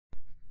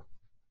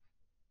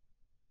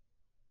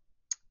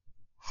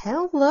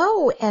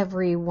Hello,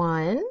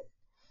 everyone.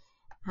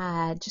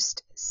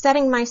 Just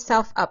setting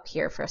myself up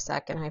here for a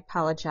second. I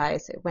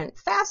apologize. It went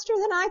faster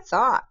than I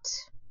thought.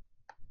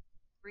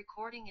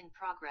 Recording in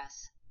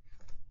progress.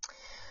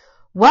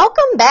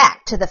 Welcome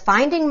back to the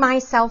Finding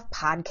Myself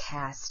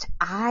podcast.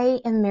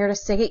 I am Meredith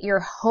Siggett, your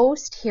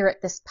host here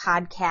at this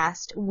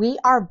podcast. We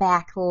are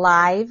back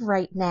live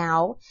right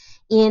now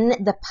in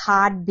the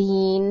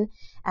Podbean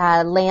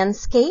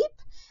landscape.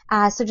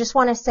 So just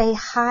want to say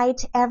hi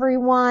to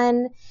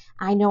everyone.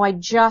 I know I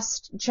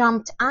just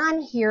jumped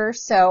on here,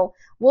 so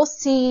we'll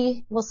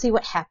see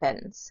what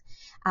happens.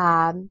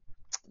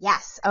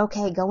 Yes,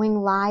 okay,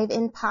 going live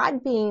in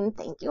Podbean.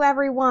 Thank you,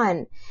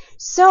 everyone.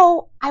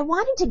 So I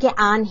wanted to get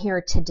on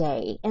here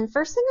today, and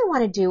first thing I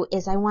want to do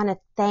is I want to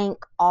thank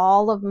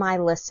all of my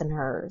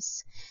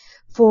listeners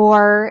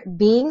for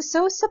being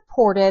so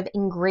supportive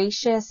and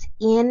gracious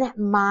in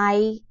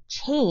my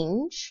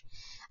change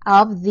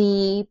of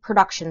the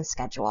production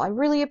schedule. I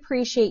really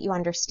appreciate you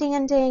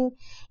understanding.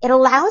 It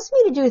allows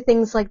me to do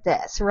things like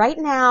this. Right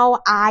now,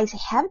 I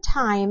have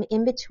time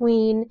in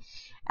between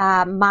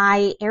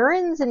my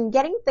errands and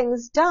getting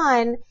things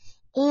done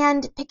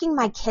and picking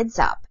my kids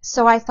up.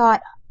 So I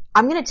thought,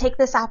 I'm going to take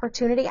this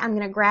opportunity. I'm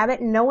going to grab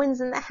it. No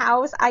one's in the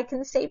house. I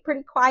can stay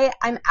pretty quiet.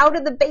 I'm out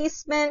of the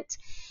basement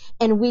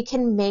and we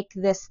can make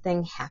this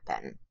thing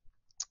happen.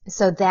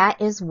 So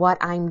that is what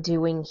I'm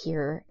doing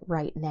here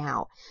right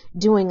now.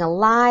 Doing a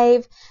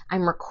live.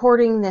 I'm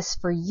recording this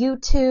for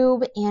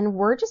YouTube and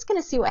we're just going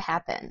to see what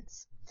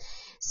happens.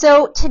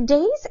 So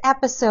today's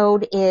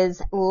episode is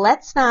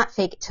Let's Not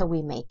Fake It Till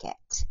We Make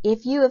It.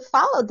 If you have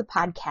followed the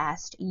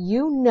podcast,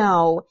 you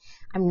know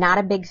I'm not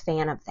a big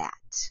fan of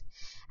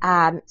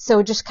that.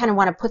 So just kind of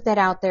want to put that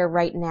out there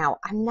right now.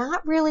 I'm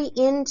not really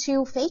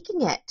into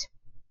faking it.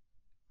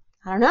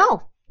 I don't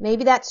know.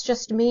 Maybe that's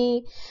just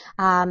me.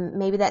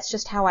 Maybe that's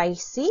just how I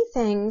see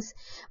things.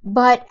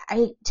 But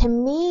to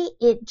me,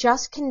 it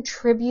just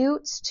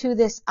contributes to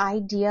this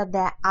idea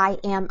that I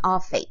am a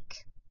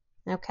fake.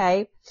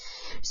 Okay?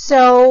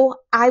 So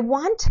I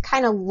want to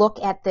kind of look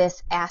at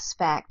this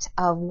aspect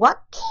of what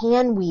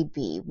can we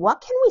be?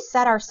 What can we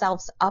set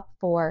ourselves up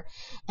for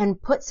and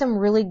put some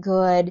really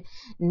good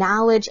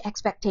knowledge,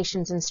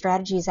 expectations, and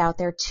strategies out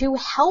there to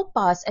help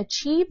us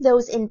achieve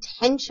those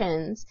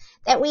intentions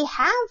that we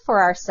have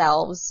for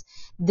ourselves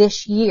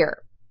this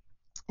year.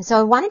 So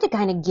I wanted to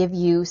kind of give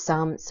you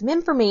some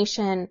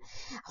information,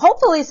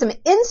 hopefully some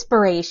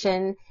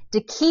inspiration to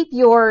keep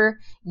your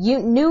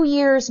New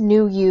Year's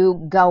New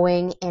You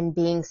going and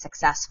being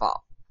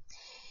successful.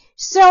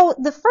 So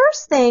the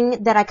first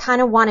thing that I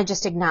kind of want to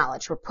just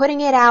acknowledge, we're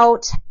putting it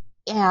out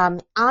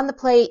on the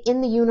plate in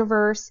the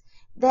universe,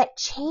 that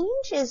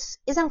change is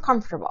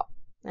uncomfortable.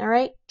 All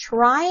right?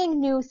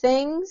 Trying new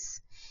things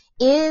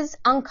is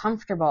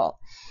uncomfortable.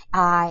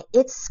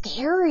 It's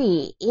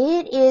scary.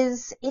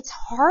 It's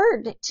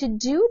hard to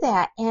do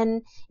that.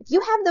 And if you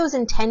have those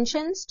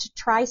intentions to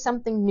try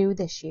something new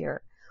this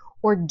year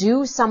or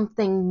do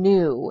something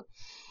new,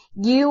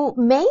 you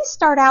may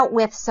start out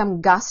with some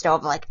gusto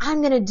of like,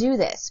 I'm going to do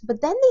this, but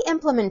then the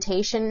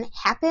implementation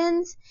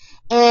happens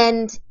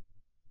and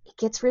it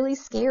gets really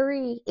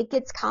scary. It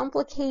gets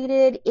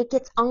complicated. It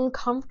gets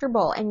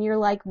uncomfortable. And you're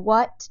like,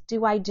 what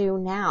do I do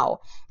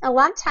now? And a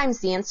lot of times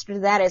the answer to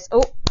that is,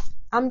 oh,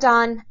 I'm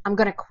done. I'm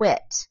going to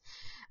quit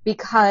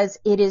because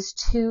it is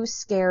too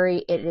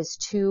scary. It is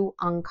too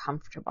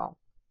uncomfortable.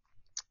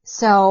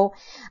 So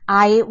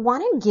I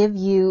want to give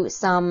you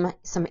some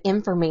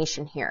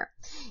information here.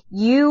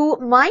 You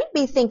might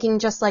be thinking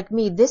just like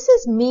me, this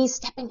is me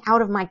stepping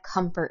out of my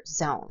comfort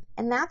zone,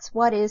 and that's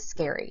what is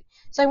scary.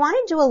 So I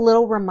want to do a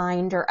little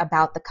reminder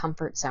about the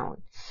comfort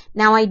zone.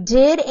 Now I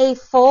did a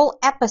full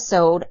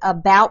episode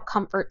about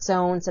comfort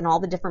zones and all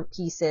the different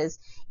pieces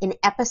in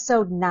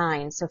episode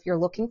 9. So if you're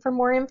looking for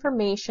more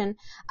information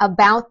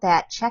about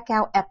that, check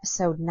out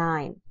episode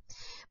 9.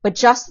 But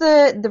just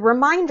the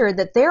reminder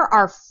that there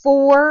are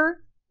 4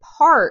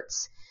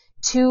 parts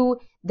to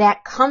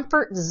that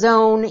comfort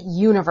zone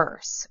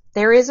universe.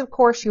 There is, of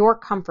course, your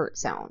comfort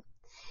zone.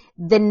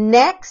 The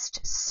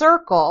next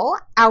circle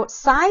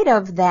outside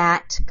of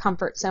that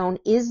comfort zone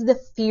is the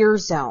fear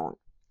zone.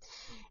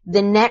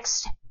 The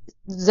next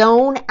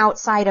zone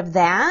outside of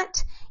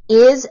that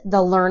is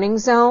the learning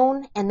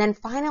zone. And then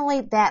finally,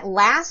 that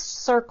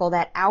last circle,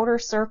 that outer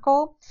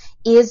circle,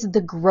 is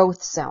the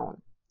growth zone.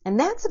 And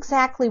that's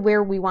exactly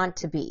where we want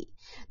to be.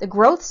 The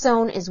growth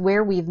zone is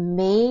where we've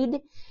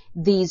made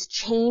these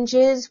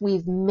changes,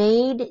 we've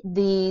made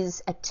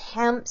these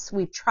attempts,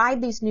 we've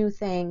tried these new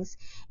things,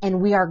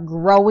 and we are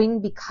growing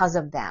because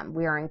of them.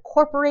 We are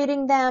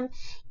incorporating them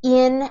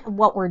in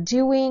what we're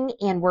doing,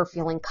 and we're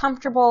feeling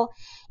comfortable.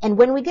 And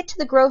when we get to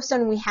the growth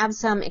zone, we have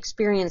some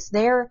experience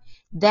there.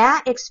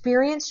 That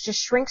experience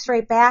just shrinks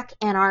right back,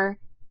 and our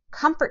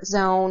comfort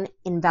zone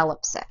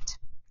envelops it.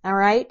 All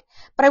right?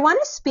 But I want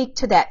to speak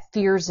to that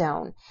fear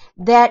zone,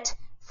 that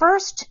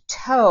first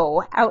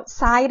toe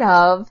outside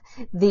of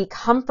the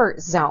comfort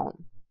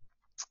zone.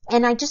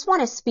 And I just want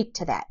to speak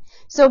to that.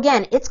 So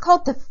again, it's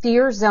called the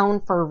fear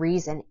zone for a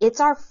reason. It's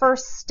our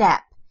first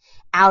step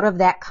out of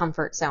that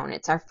comfort zone.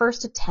 It's our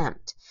first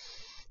attempt.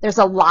 There's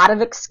a lot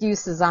of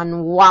excuses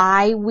on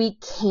why we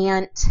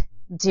can't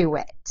do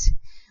it,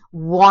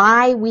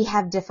 why we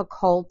have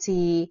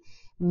difficulty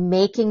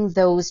making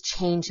those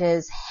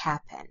changes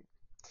happen.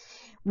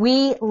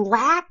 We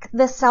lack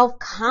the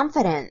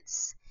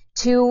self-confidence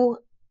to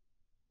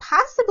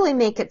possibly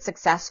make it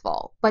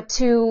successful, but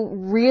to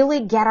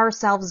really get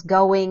ourselves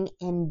going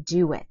and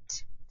do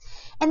it.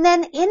 And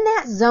then in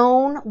that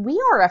zone, we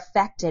are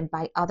affected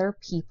by other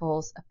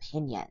people's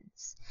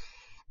opinions,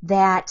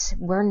 that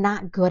we're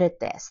not good at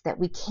this, that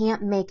we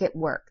can't make it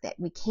work, that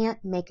we can't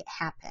make it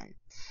happen.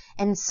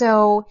 And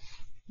so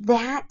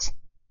that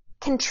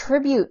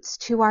contributes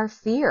to our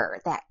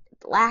fear, that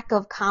lack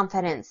of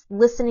confidence,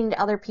 listening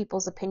to other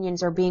people's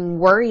opinions or being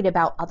worried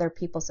about other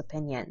people's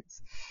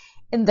opinions.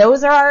 And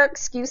those are our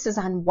excuses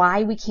on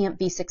why we can't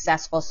be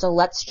successful. So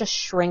let's just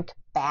shrink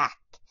back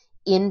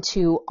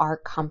into our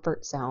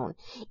comfort zone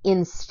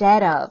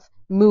instead of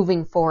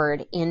moving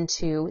forward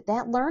into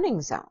that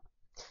learning zone.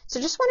 So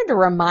just wanted to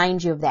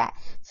remind you of that.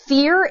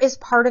 Fear is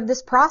part of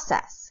this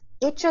process.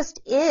 It just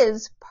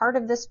is part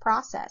of this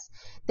process.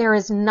 There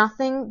is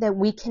nothing that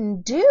we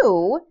can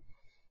do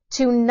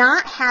to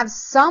not have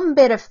some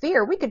bit of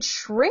fear. We could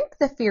shrink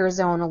the fear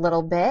zone a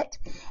little bit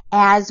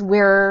as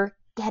we're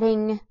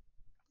getting,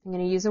 I'm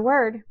going to use a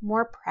word,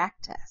 more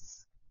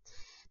practice.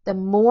 The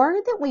more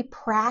that we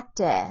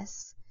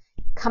practice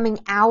coming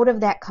out of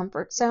that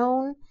comfort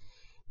zone,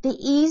 the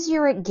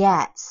easier it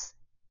gets,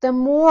 the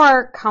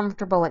more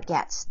comfortable it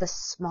gets, the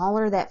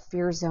smaller that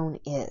fear zone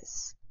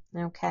is.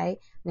 Okay?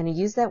 I'm going to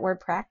use that word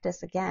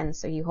practice again,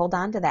 so you hold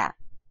on to that.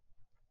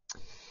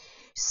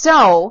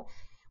 So,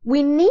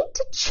 we need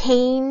to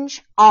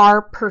change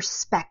our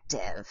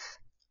perspective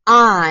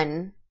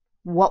on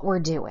what we're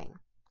doing.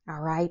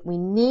 All right? We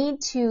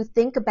need to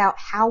think about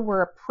how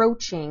we're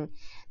approaching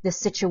the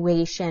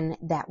situation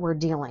that we're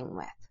dealing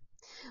with.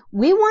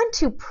 We want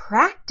to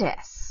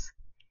practice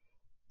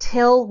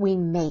till we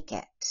make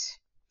it.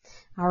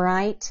 All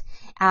right?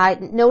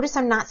 Notice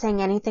I'm not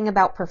saying anything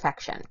about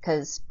perfection,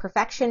 because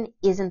perfection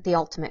isn't the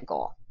ultimate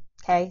goal.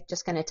 Okay?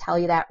 Just going to tell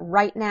you that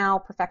right now,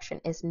 perfection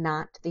is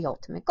not the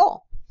ultimate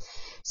goal.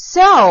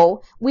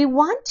 So, we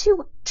want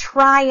to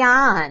try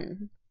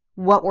on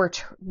what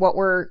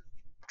we're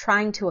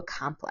trying to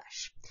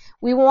accomplish.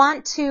 We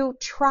want to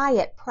try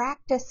it,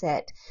 practice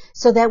it,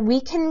 so that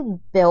we can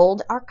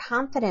build our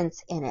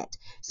confidence in it,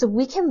 so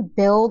we can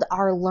build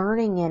our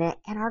learning in it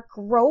and our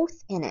growth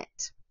in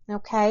it.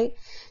 Okay?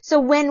 So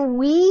when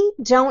we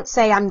don't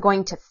say, I'm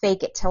going to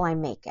fake it till I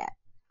make it,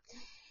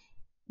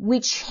 we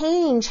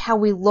change how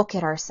we look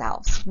at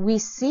ourselves. We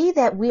see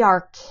that we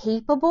are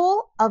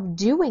capable of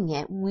doing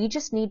it. We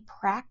just need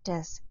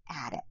practice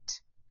at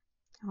it.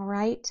 All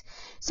right?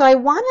 So I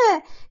want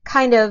to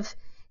kind of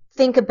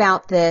think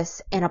about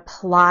this and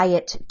apply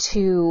it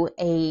to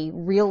a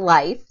real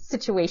life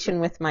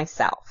situation with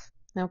myself.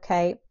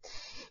 Okay?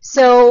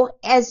 So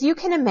as you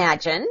can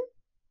imagine,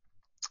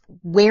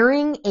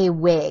 wearing a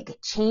wig,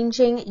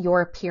 changing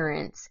your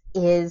appearance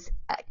is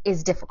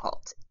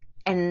difficult.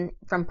 And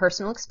from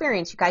personal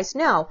experience, you guys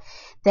know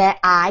that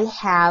I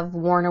have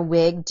worn a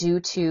wig due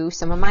to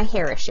some of my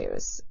hair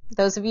issues.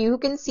 Those of you who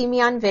can see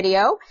me on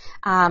video,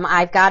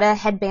 I've got a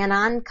headband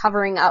on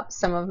covering up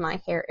some of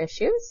my hair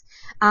issues.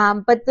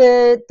 But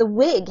the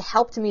wig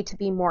helped me to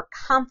be more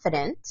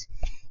confident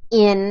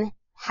in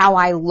how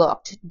I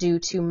looked due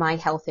to my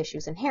health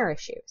issues and hair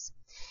issues.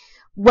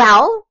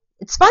 Well,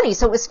 it's funny.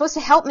 So it was supposed to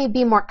help me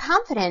be more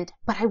confident,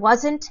 but I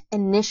wasn't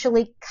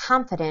initially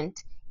confident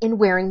in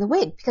wearing the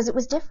wig because it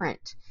was different.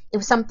 It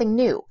was something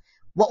new.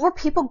 What were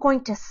people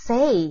going to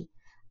say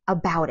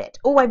about it?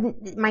 Oh,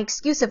 my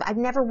excuse of I've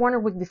never worn a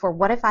wig before.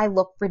 What if I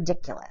look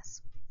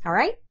ridiculous? All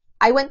right?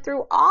 I went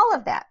through all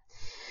of that.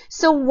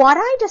 So what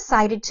I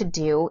decided to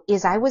do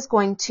is I was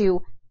going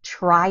to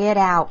try it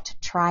out,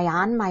 try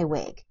on my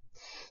wig.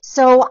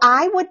 So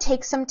I would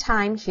take some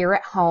time here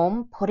at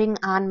home putting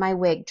on my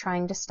wig,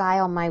 trying to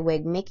style my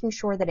wig, making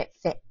sure that it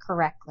fit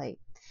correctly.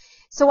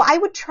 So I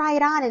would try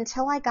it on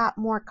until I got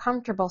more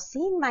comfortable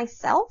seeing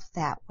myself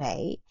that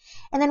way.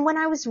 And then when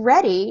I was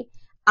ready,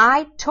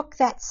 I took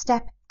that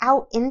step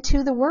out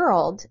into the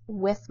world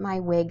with my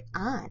wig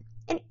on.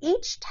 And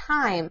each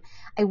time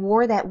I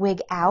wore that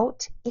wig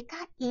out, it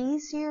got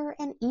easier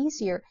and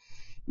easier.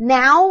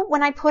 Now,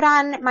 when I put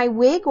on my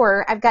wig,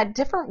 or I've got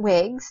different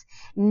wigs,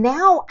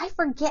 now I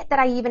forget that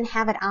I even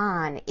have it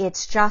on.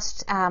 It's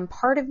just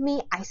part of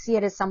me. I see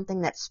it as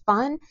something that's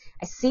fun.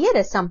 I see it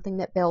as something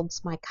that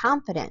builds my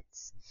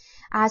confidence.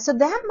 So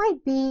that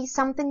might be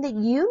something that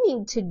you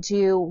need to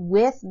do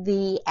with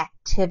the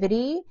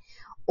activity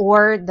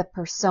or the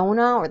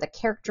persona or the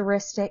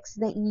characteristics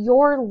that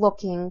you're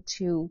looking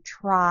to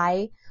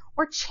try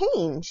or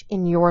change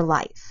in your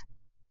life.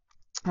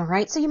 All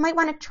right, so you might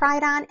want to try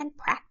it on and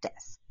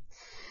practice.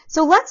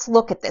 So let's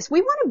look at this.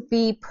 We want to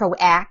be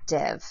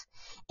proactive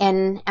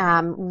and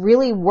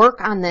really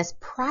work on this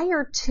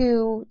prior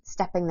to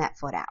stepping that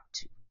foot out.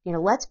 You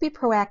know, let's be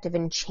proactive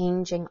in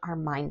changing our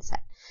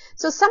mindset.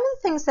 So some of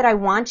the things that I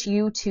want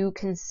you to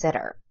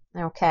consider.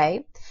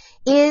 okay,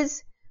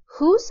 is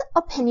whose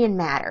opinion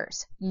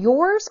matters,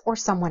 yours or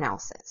someone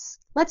else's?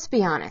 Let's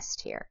be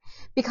honest here,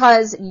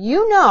 because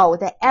you know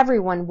that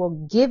everyone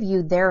will give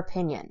you their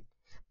opinion,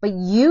 but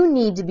you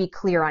need to be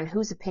clear on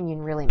whose opinion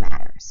really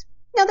matters.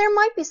 Now, there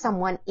might be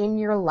someone in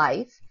your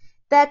life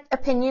that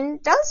opinion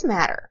does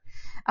matter.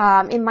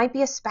 It might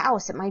be a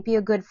spouse, it might be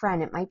a good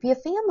friend, it might be a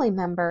family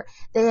member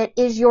that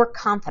is your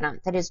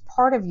confidant, that is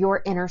part of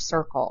your inner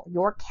circle,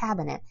 your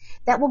cabinet,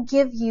 that will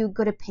give you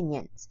good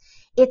opinions.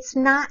 It's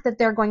not that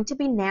they're going to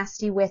be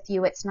nasty with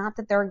you. It's not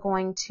that they're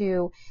going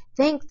to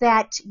think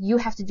that you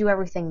have to do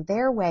everything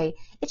their way.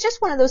 It's just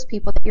one of those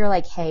people that you're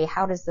like, hey,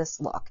 how does this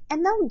look?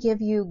 And they'll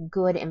give you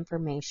good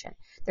information.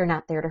 They're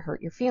not there to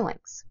hurt your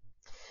feelings.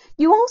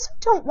 You also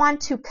don't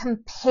want to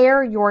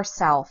compare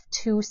yourself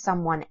to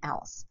someone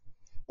else.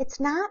 It's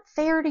not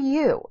fair to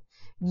you.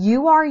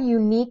 You are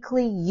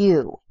uniquely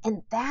you,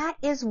 and that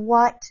is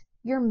what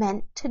you're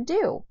meant to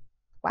do.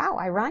 Wow,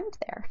 I rhymed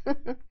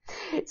there.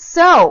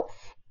 So,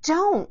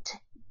 don't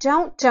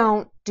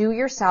do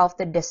yourself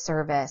the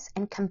disservice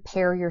and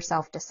compare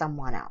yourself to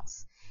someone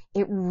else.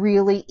 It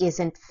really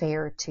isn't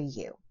fair to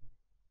you.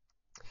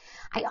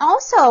 I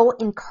also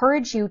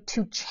encourage you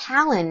to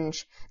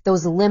challenge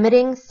those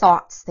limiting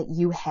thoughts that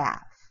you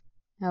have,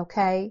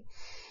 okay?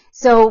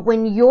 So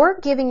when you're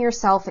giving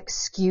yourself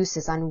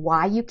excuses on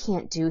why you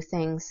can't do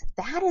things,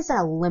 that is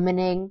a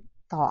limiting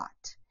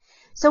thought.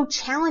 So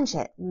challenge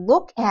it.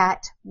 Look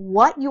at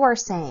what you are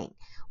saying.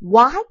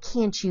 Why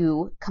can't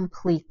you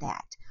complete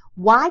that?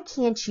 Why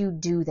can't you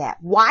do that?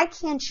 Why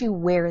can't you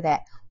wear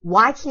that?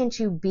 Why can't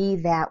you be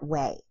that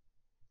way?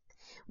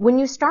 When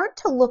you start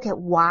to look at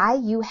why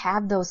you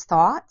have those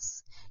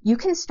thoughts, you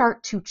can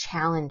start to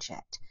challenge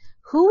it.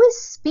 Who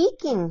is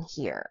speaking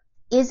here?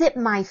 Is it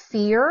my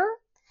fear?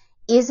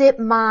 Is it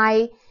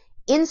my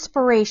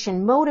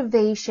inspiration,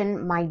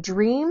 motivation, my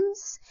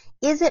dreams?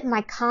 Is it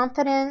my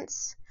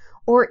confidence?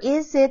 Or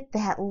is it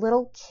that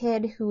little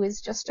kid who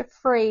is just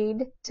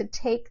afraid to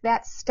take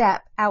that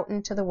step out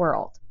into the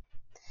world?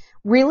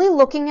 Really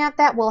looking at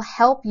that will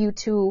help you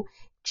to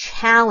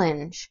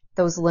challenge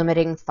those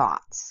limiting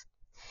thoughts.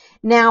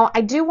 Now,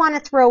 I do want to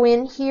throw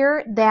in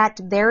here that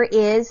there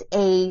is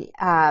a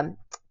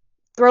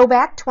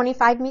throwback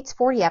 25 Meets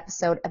 40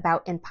 episode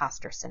about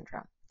imposter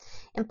syndrome.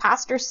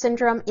 Imposter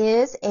syndrome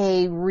is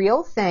a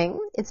real thing.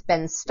 It's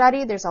been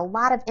studied. There's a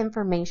lot of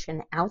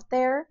information out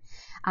there.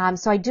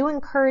 So I do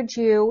encourage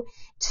you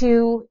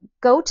to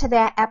go to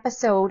that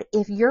episode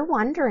if you're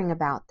wondering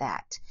about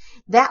that.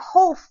 That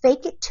whole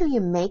fake it till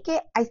you make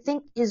it, I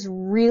think, is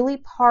really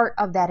part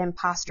of that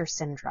imposter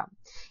syndrome.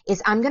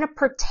 Is I'm going to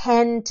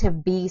pretend to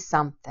be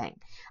something.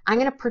 I'm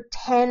going to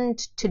pretend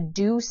to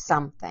do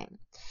something.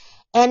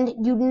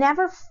 And you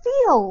never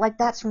feel like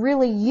that's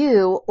really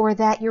you or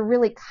that you're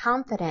really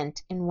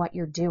confident in what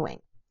you're doing.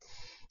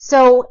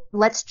 So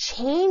let's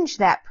change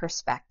that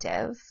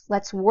perspective.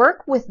 Let's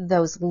work with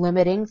those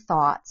limiting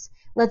thoughts.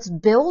 Let's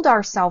build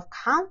our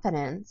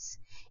self-confidence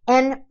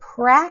and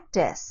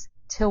practice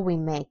till we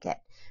make it.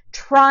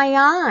 Try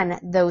on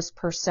those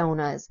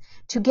personas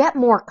to get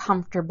more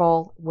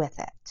comfortable with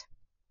it.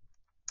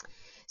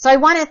 So I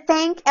want to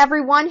thank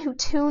everyone who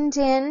tuned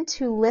in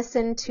to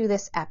listen to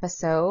this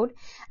episode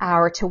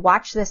or to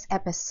watch this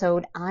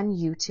episode on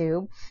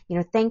YouTube.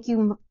 Thank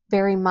you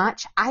very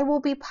much. I will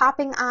be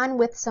popping on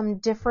with some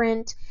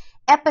different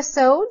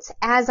episodes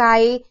as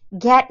I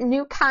get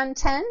new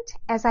content,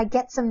 as I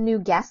get some new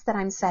guests that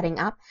I'm setting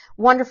up.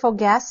 Wonderful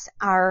guests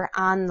are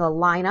on the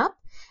lineup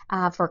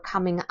for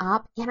coming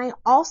up. And I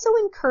also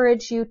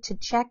encourage you to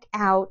check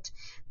out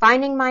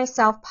Finding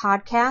Myself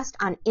Podcast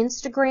on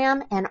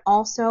Instagram and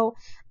also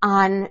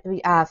on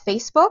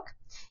Facebook.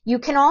 You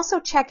can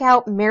also check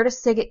out Meredith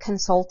Siggett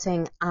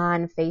Consulting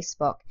on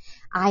Facebook.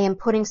 I am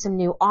putting some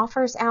new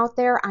offers out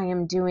there. I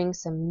am doing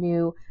some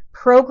new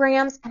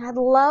programs, and I'd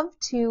love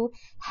to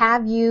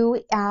have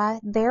you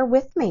there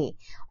with me.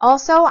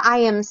 Also, I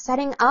am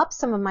setting up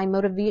some of my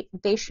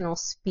motivational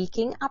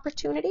speaking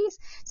opportunities.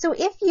 So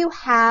if you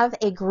have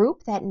a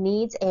group that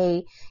needs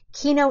a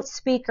keynote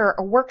speaker,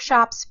 a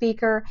workshop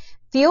speaker,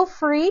 feel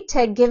free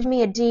to give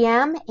me a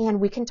DM and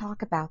we can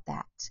talk about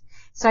that.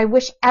 So I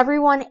wish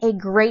everyone a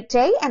great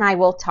day, and I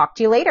will talk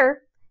to you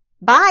later.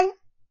 Bye.